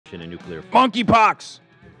in a nuclear. Monkeypox,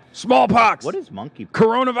 smallpox. What is monkeypox?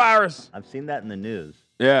 Coronavirus. I've seen that in the news.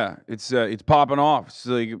 Yeah, it's popping off. It's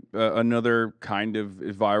like another kind of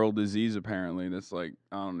viral disease. Apparently, that's like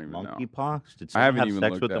I don't even know. Monkeypox? Did I someone haven't have even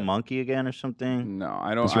sex looked with at a it. monkey again or something? No,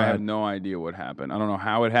 I don't. That's I right. have no idea what happened. I don't know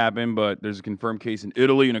how it happened, but there's a confirmed case in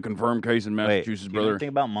Italy and a confirmed case in Massachusetts, Wait, do you know brother. anything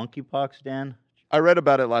about monkeypox, Dan? I read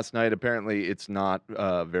about it last night. Apparently, it's not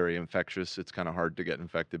very infectious. It's kind of hard to get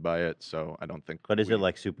infected by it, so I don't think. But is it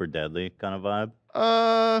like super deadly kind of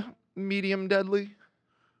vibe? Medium deadly.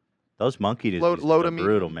 Those monkey diseases low to are medium.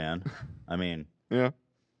 brutal, man. I mean, Yeah.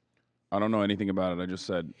 I don't know anything about it. I just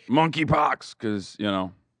said monkeypox because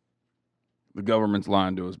the government's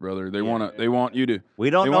lying to us, brother. They want you to. we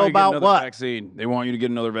don't They know want you to get about another what. vaccine. They want you to get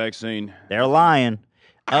another vaccine. They're lying.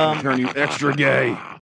 Turn you extra gay.